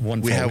 full,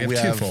 1 full. We have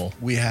 2 full.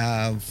 We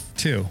have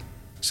 2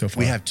 so far.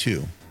 We have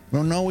 2.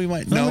 No, we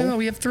might. No,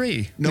 we have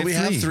 3. We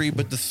have 3,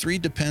 but the 3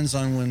 depends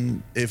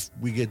on if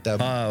we get that.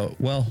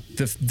 We'll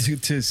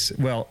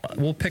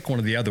pick one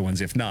of the other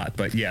ones if not,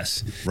 but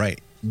yes.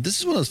 Right. This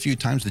is one of those few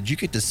times that you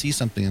get to see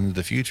something into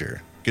the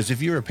future. Because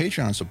if you're a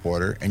Patreon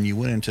supporter and you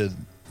went into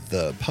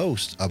the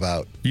post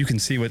about... You can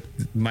see what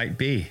might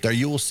be. There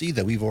you will see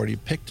that we've already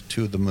picked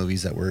 2 of the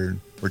movies that were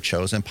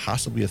chosen,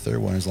 possibly a 3rd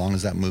one, as long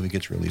as that movie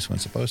gets released when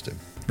it's supposed to.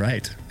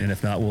 Right. And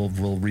if not, we'll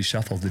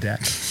reshuffle the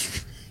deck.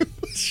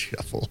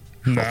 Shuffle.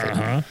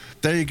 Uh-huh.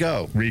 There you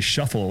go.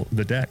 Reshuffle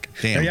the deck.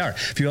 Damn. There you are.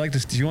 If you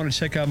want to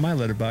check out my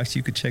letterbox,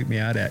 you could check me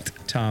out at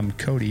Tom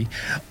Cody,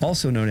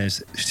 also known as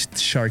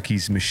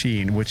Sharky's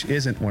Machine, which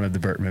isn't one of the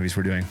Burt movies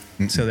we're doing.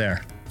 So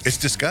there. It's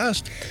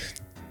discussed.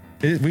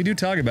 We do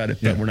talk about it,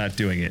 but we're not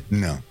doing it.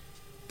 No.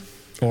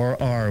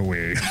 Or are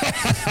we?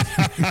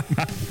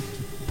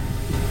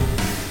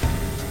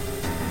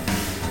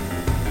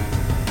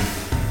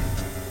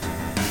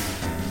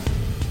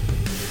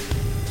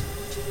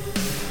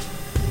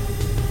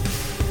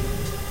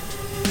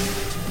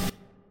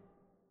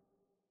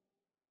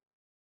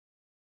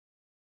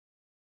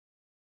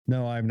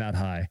 No, I'm not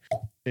high.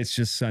 It's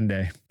just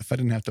Sunday. If I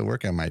didn't have to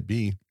work, I might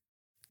be.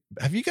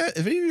 If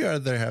any of you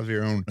out there have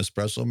your own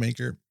espresso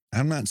maker,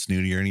 I'm not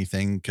snooty or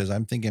anything because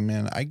I'm thinking,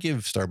 man, I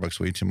give Starbucks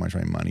way too much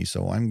of my money.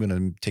 So I'm going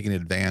to take an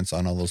advance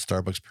on all those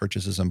Starbucks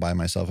purchases and buy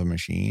myself a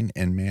machine.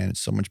 And man, it's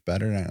so much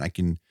better. And I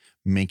can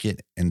make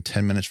it in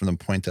 10 minutes from the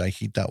point that I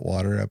heat that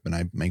water up and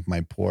I make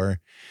my pour.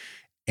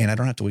 And I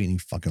don't have to wait any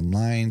fucking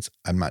lines.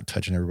 I'm not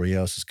touching everybody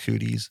else's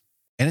cooties.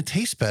 And it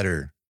tastes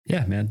better.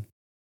 Yeah, man.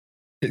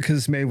 Because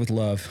it's made with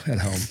love at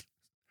home.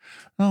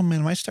 Oh,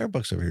 man, my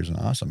Starbucks over here is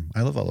awesome.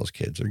 I love all those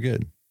kids. They're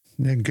good.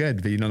 they're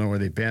good, but you don't know where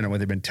they've been or what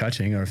they've been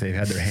touching or if they've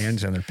had their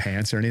hands on their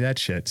pants or any of that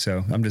shit.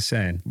 So I'm just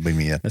saying.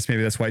 Maybe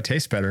That's why it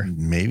tastes better.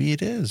 Maybe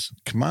it is.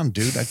 Come on,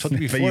 dude. I told you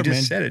before, But you just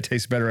man. said it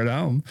tastes better at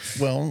home.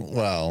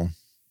 Well,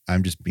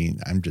 I'm just saying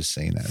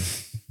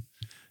that.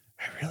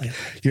 I really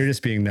like You're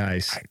just being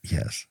nice.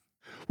 yes.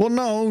 Well,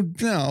 no,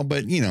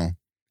 but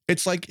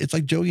it's like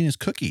Joey and his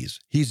cookies.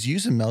 He's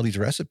using Melody's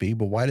recipe,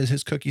 but why does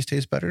his cookies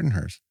taste better than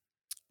hers?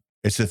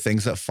 It's the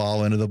things that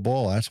fall into the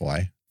bowl. That's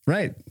why.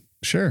 Right.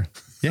 Sure.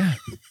 Yeah.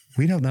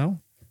 We don't know.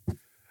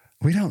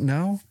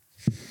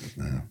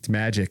 No. It's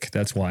magic.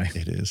 That's why.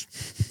 It is.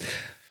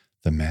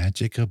 The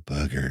magic of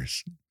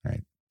boogers.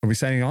 Right. Are we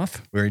signing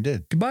off? We already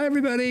did. Goodbye,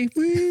 everybody.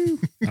 Woo.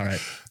 All right.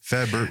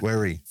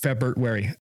 February. February.